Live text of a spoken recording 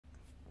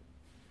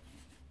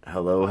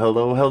Hello,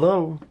 hello,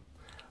 hello.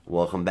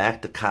 Welcome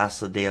back to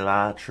Casa de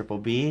la Triple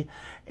B,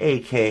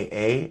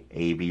 aka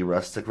AB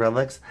Rustic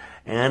Relics,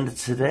 and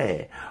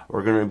today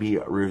we're going to be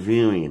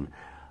reviewing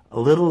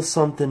a little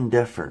something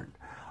different,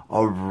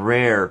 a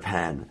rare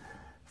pen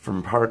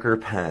from Parker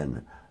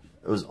Pen.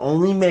 It was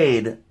only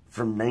made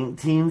from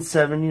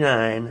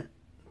 1979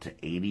 to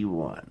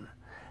 81.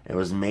 It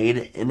was made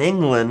in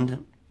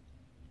England.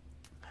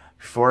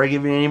 Before I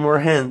give you any more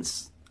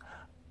hints,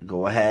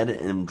 go ahead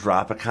and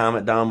drop a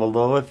comment down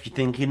below if you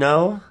think you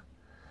know.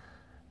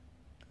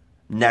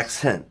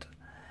 Next hint.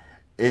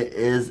 It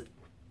is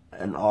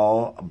an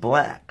all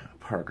black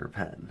Parker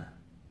pen.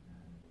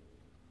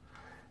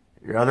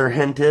 Your other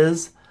hint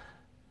is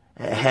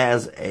it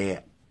has a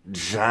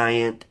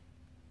giant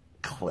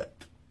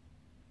clip.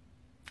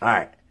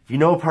 Alright, if you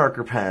know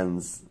Parker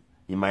pens,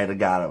 you might have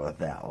got it with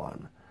that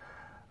one.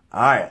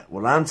 Alright,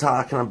 what I'm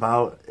talking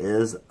about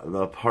is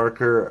the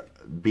Parker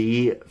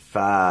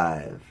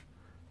B-5.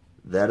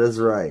 That is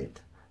right.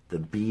 The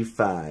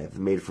B-5,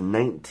 made from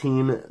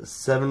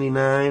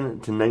 1979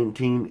 to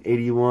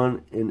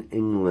 1981 in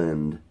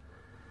England.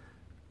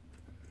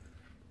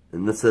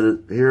 And this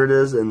is, here it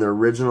is in the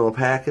original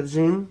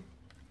packaging.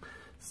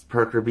 It's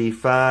Parker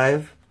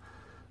B-5.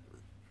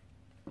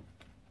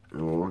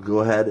 And we'll go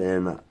ahead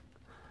and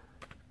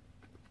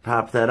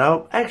pop that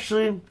out.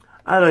 Actually,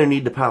 I don't even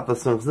need to pop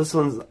this one because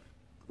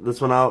this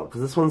one out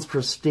because this one's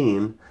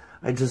pristine.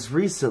 I just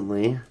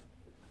recently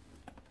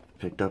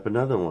picked up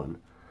another one.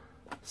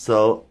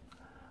 So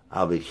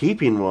I'll be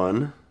keeping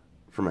one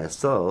for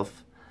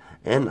myself,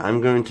 and I'm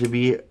going to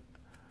be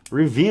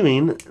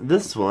reviewing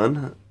this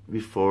one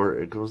before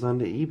it goes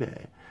onto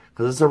eBay.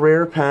 Because it's a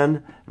rare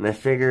pen, and I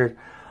figured,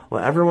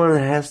 well, everyone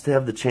has to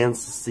have the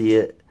chance to see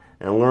it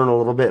and learn a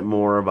little bit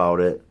more about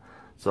it.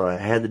 So I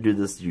had to do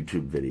this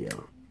YouTube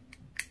video.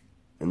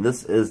 And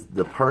this is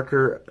the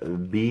Parker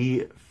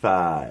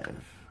B-5.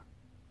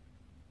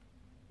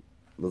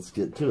 Let's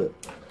get to it.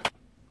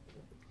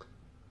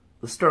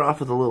 Let's start off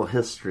with a little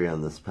history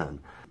on this pen.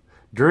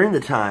 During the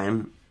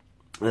time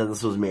that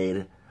this was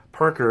made,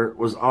 Parker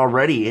was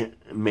already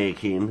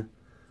making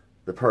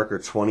the Parker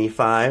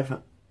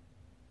 25,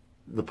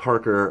 the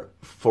Parker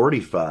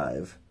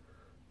 45,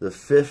 the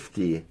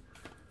 50,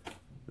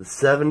 the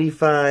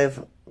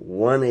 75,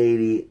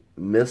 180,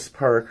 Miss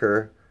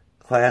Parker,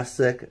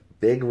 Classic,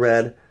 Big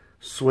Red,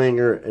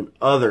 Swinger, and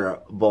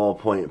other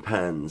ballpoint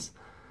pens.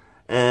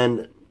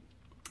 And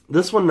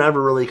this one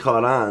never really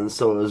caught on,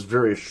 so it was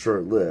very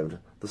short-lived.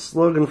 The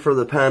slogan for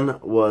the pen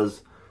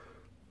was,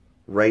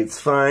 "Writes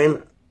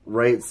fine,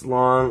 writes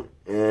long,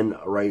 and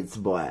writes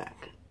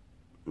black."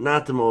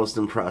 Not the most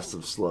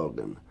impressive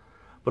slogan,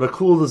 but a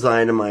cool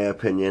design in my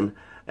opinion.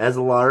 As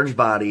a large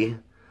body,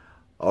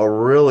 a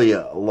really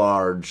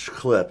large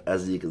clip,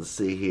 as you can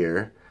see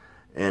here.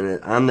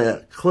 And on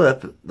that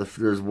clip,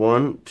 there's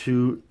 1,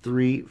 2,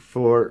 3,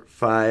 4,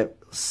 5,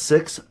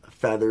 6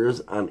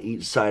 feathers on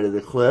each side of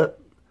the clip.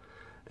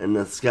 And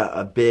it's got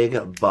a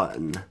big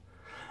button.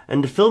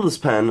 And to fill this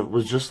pen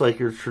was just like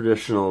your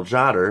traditional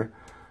jotter.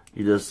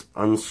 You just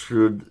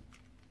unscrewed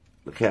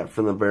the cap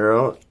from the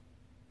barrel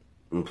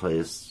and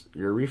place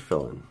your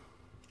refill in.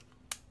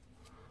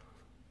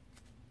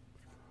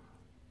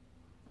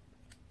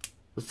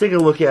 Let's take a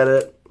look at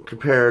it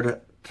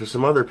compared to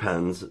some other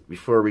pens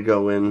before we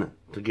go in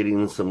to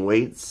getting some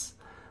weights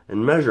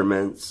and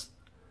measurements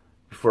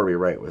before we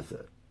write with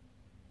it.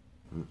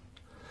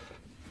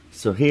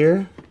 So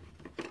here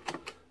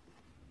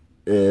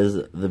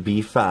is the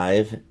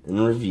B-5 in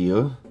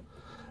review,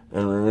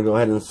 and we're going to go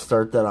ahead and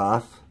start that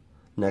off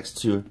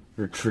next to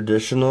your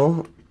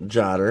traditional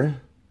jotter.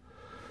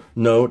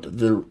 Note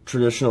the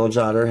traditional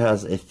jotter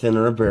has a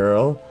thinner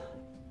barrel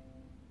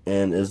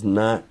and is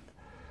not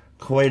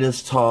quite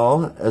as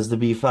tall as the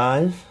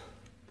B-5.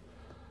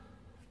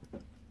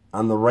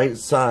 On the right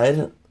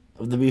side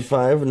of the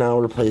B-5, now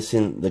we're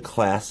placing the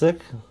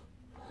Classic.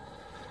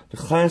 The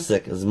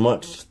Classic is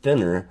much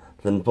thinner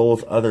than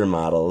both other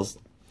models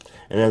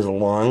and has a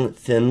long,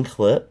 thin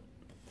clip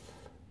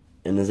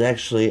and is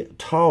actually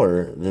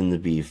taller than the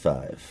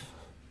B-5.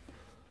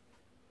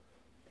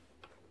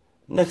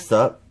 Next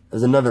up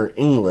is another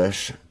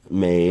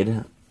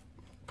English-made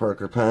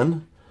Parker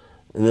pen,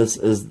 and this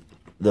is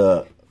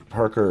the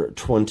Parker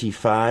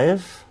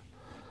 25.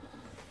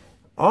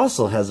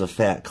 Also has a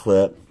fat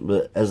clip,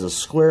 but as a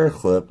square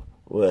clip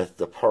with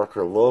the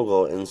Parker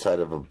logo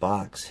inside of a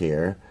box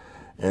here.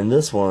 And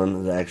this one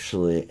is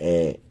actually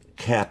a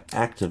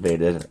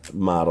cap-activated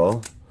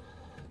model.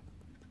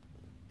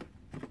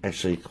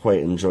 Actually quite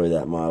enjoy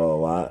that model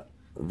a lot.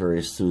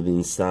 Very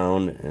soothing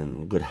sound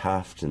and good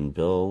heft and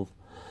build.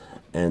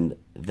 And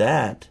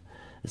that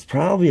is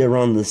probably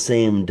around the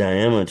same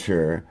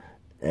diameter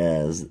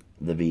as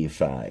the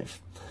B-5.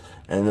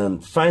 And then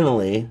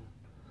finally,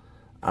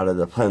 out of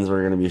the pens we're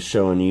going to be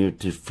showing you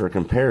for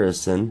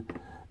comparison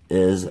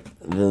is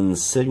the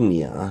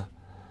Insignia,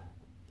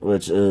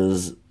 which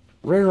is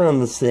right around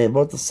the same,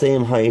 about the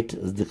same height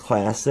as the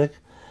Classic,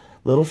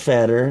 a little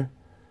fatter,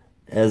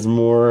 has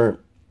more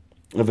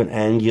of an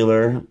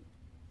angular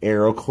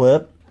arrow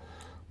clip,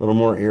 little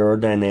more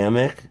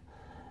aerodynamic,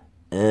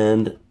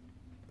 and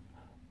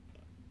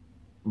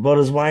about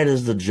as wide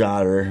as the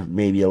Jotter,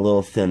 maybe a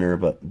little thinner,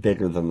 but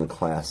bigger than the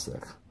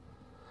Classic.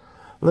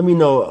 Let me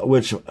know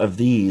which of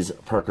these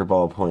Parker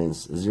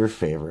ballpoints is your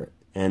favorite,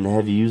 and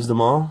have you used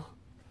them all?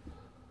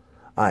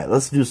 Alright,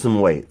 let's do some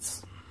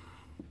weights.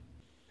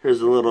 Here's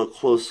a little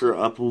closer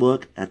up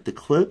look at the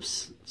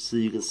clips so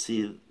you can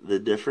see the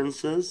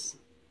differences.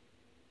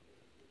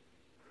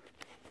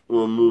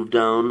 We'll move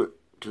down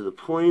to the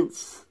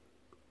points.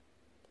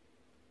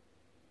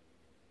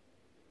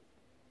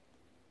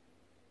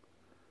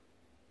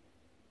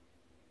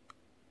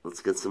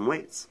 Let's get some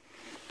weights.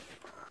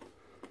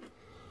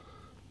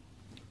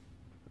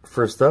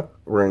 First up,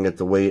 we're going to get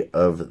the weight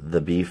of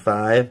the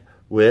B-5,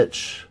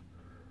 which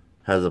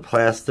has a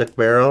plastic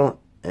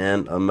barrel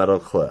and a metal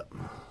clip.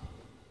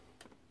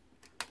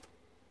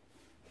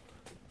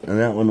 And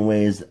that one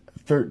weighs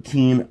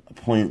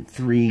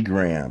 13.3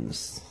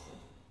 grams.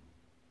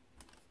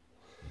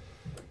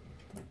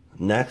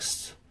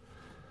 Next,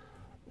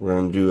 we're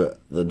going to do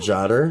the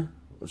Jotter,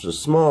 which is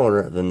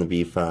smaller than the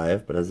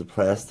B-5, but has a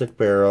plastic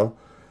barrel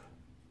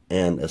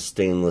and a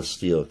stainless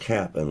steel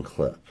cap and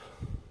clip.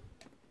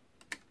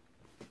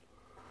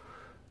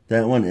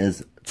 That one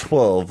is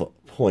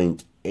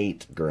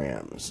 12.8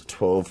 grams.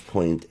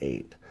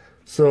 12.8.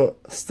 So,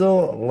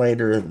 still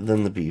lighter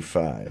than the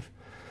B-5.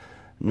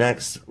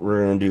 Next,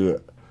 we're going to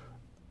do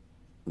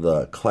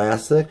the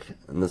Classic,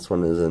 and this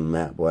one is in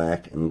matte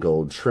black and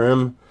gold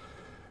trim.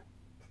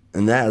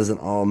 And that is an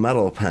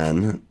all-metal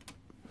pen.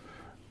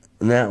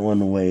 And that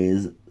one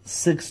weighs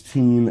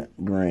 16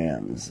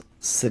 grams.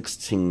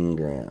 16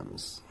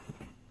 grams.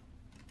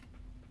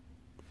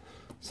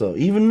 So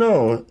even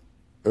though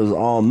it was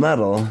all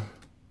metal,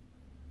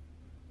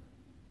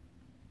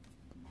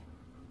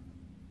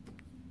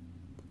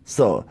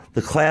 so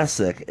the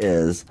Classic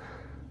is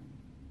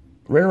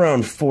right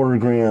around 4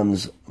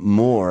 grams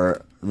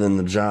more than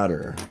the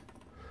Jotter.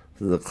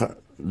 So the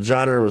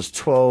Jotter was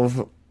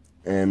 12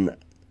 and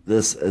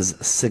this is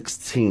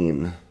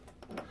 16.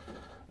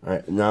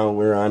 Alright, now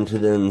we're on to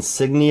the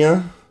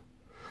Insignia.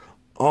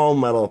 All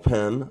metal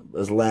pen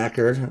is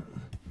lacquered.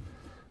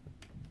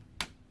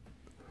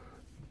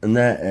 And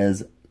that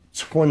is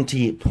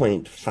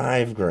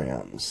 20.5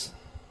 grams.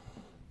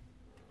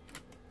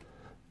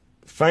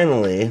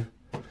 Finally,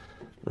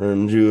 we're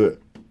going to do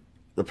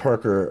the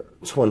Parker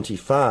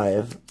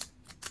 25,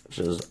 which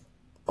is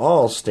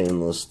all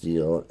stainless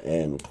steel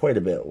and quite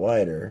a bit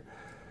wider.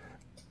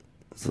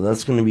 So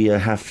that's going to be a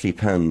hefty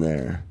pen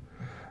there.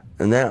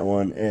 And that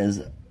one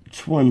is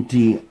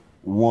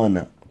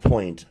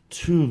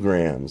 21.2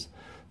 grams.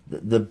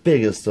 The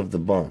biggest of the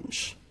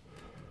bunch.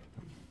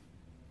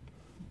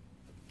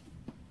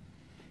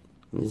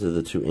 These are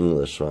the two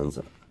English ones.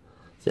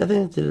 See, I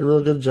think they did a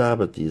real good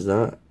job at these,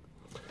 huh?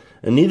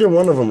 And neither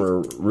one of them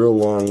are real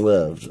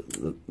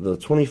long-lived. The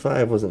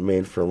 25 wasn't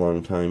made for a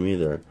long time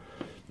either.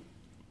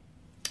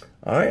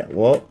 Alright,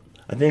 well,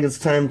 I think it's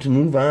time to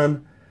move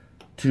on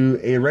to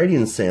a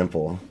writing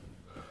sample.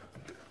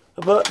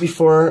 But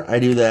before I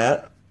do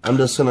that, I'm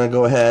just going to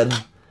go ahead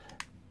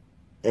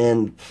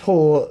and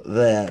pull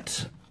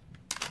that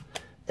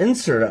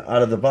insert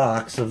out of the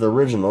box of the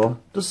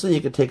original, just so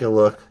you could take a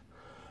look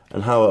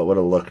at how it would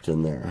have looked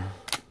in there.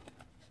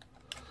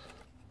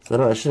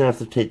 So I shouldn't have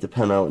to take the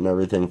pen out and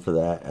everything for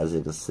that, as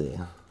you can see.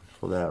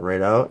 Pull that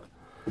right out.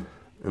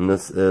 And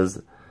this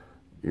is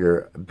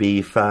your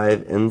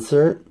B-5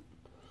 insert.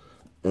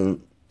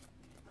 And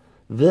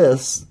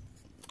this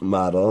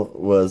model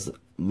was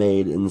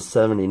made in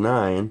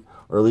 '79,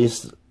 or at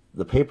least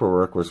the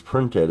paperwork was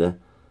printed,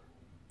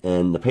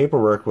 and the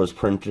paperwork was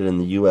printed in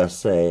the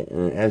USA,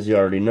 and as you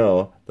already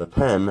know, the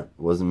pen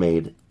was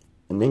made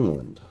in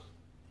England.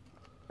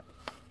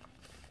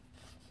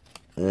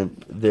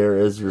 And there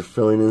is your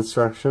filling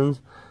instructions,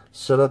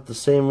 set up the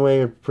same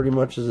way pretty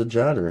much as a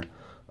Jotter.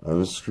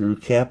 Unscrew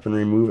cap and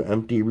remove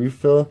empty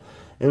refill,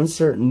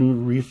 insert new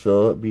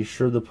refill, be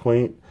sure the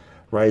point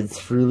rides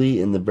freely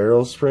in the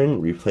barrel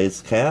spring,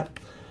 replace cap,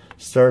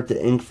 start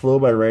the ink flow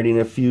by writing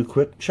a few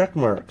quick check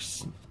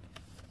marks.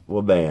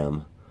 Well,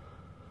 bam.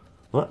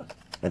 Well,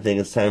 I think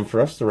it's time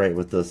for us to write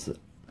with this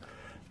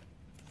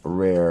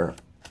rare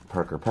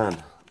Parker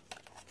pen.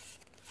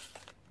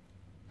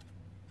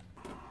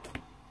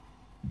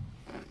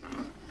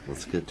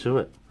 Let's get to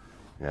it.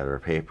 We got our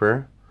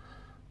paper,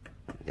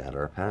 we got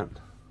our pen.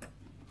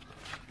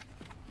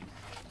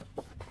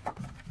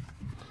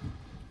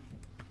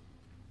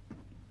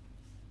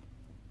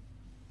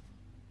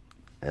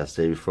 As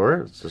stated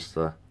before, it's just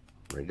a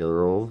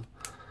regular old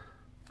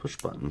push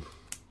button.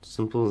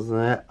 Simple as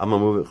that. I'm going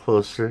to move it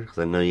closer because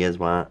I know you guys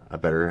want a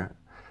better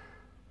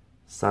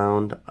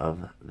sound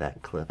of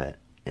that clip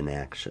in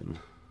action.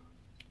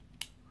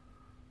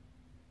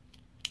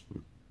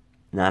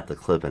 Not the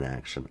clip in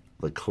action,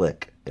 the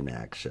click in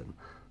action.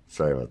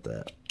 Sorry about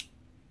that.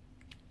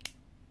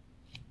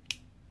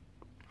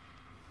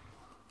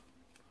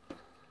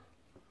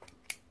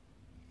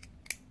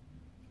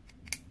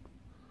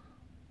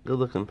 Good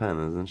looking pen,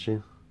 isn't she?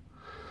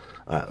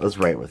 Alright, let's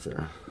write with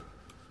her.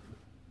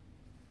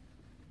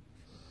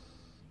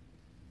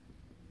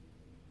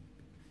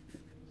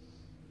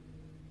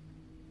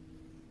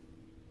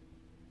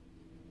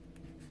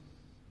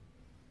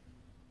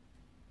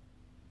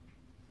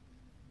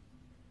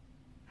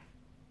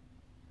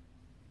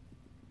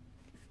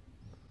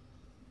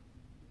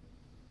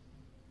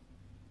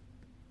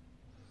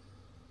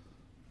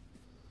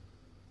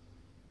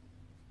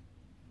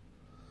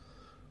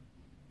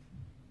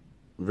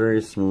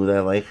 very smooth. I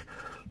like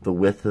the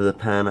width of the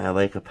pen. I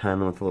like a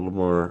pen with a little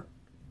more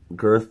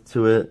girth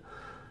to it.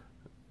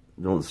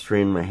 Don't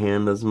strain my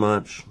hand as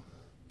much.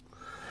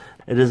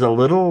 It is a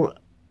little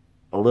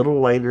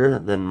lighter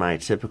than my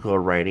typical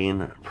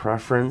writing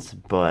preference,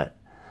 but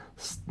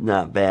it's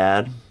not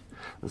bad.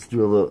 Let's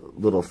do a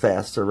little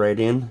faster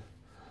writing.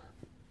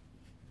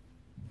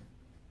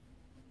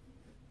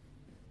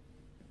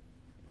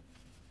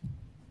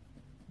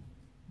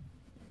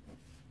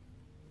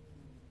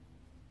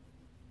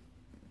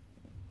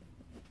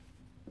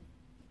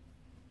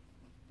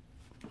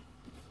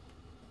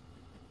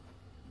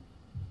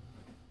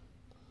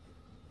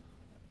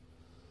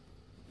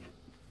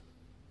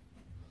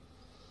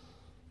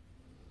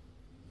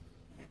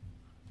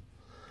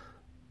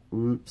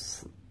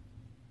 Oops.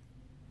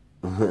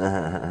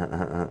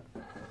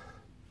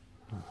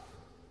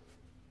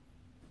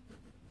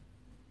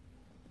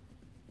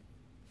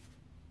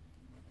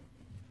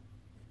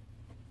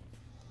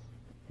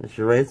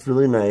 She writes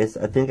really nice.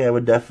 I think I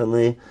would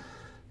definitely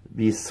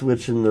be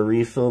switching the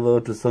refill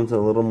though to something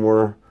a little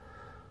more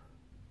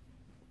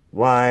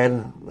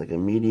wide, like a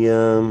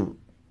medium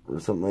or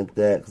something like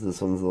that, because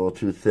this one's a little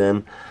too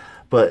thin.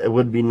 But it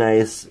would be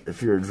nice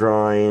if you're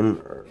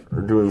drawing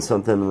or doing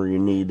something where you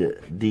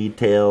need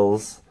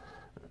details,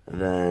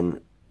 then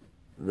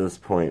this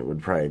point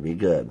would probably be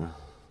good.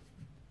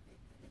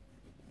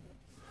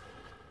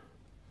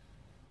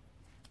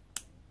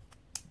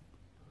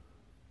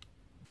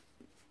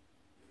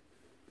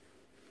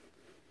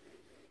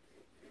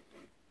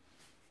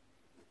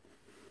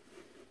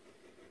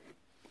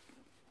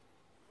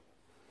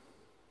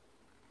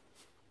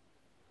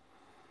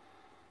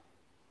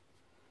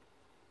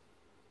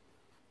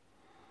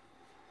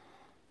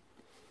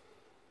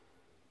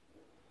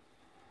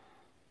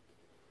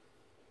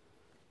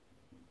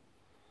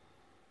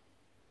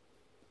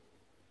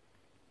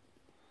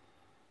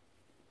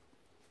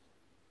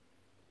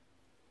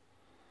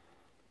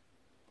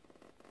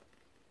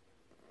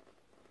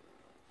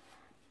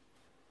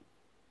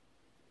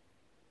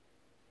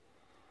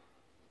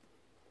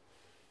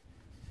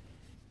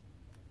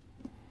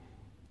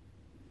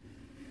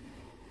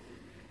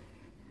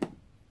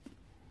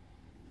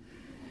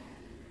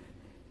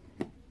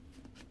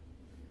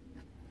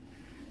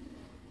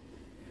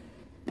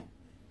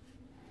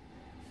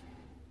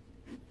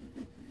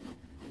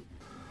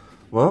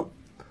 Well,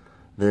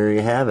 there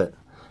you have it.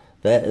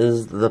 That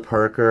is the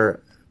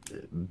Parker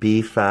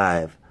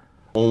B-5.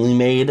 Only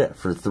made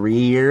for 3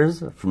 years,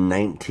 from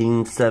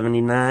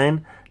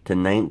 1979 to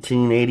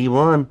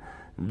 1981.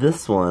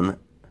 This one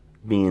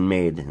being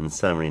made in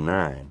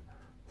 79.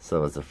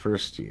 So it's the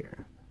first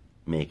year,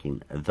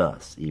 making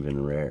thus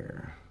even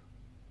rarer.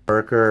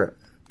 Parker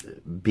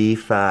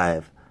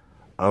B-5.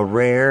 A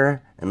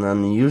rare and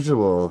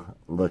unusual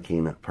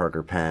looking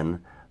Parker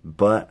pen,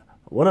 but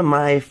one of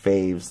my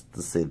faves,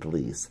 to say the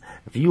least.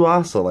 If you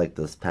also like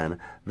this pen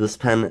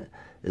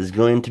is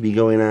going to be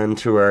going on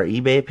to our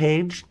eBay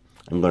page.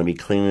 I'm going to be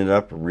cleaning it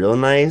up real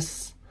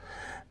nice,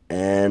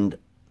 and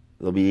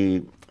there'll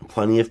be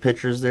plenty of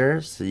pictures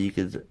there so you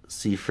could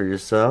see for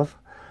yourself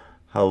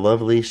how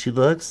lovely she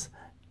looks,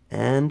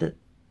 and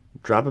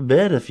drop a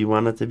bid if you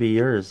want it to be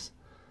yours.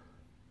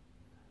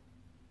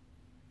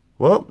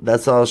 Well,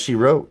 that's all she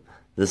wrote.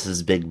 This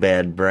is Big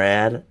Bad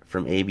Brad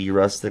from AB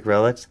Rustic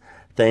Relics.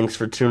 Thanks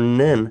for tuning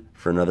in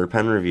for another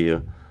pen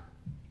review.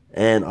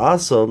 And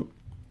also,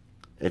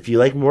 if you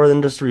like more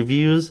than just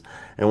reviews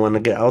and want to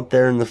get out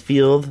there in the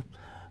field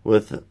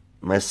with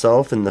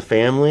myself and the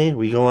family,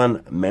 we go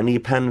on many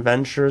pen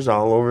ventures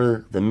all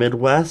over the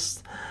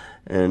Midwest,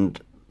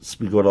 and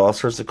we go to all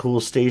sorts of cool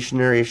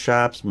stationery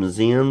shops,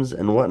 museums,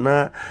 and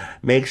whatnot.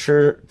 Make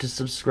sure to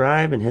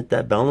subscribe and hit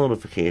that bell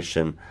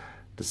notification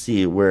to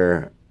see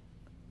where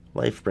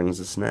life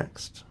brings us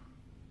next.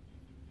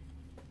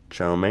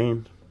 Ciao,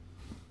 mein.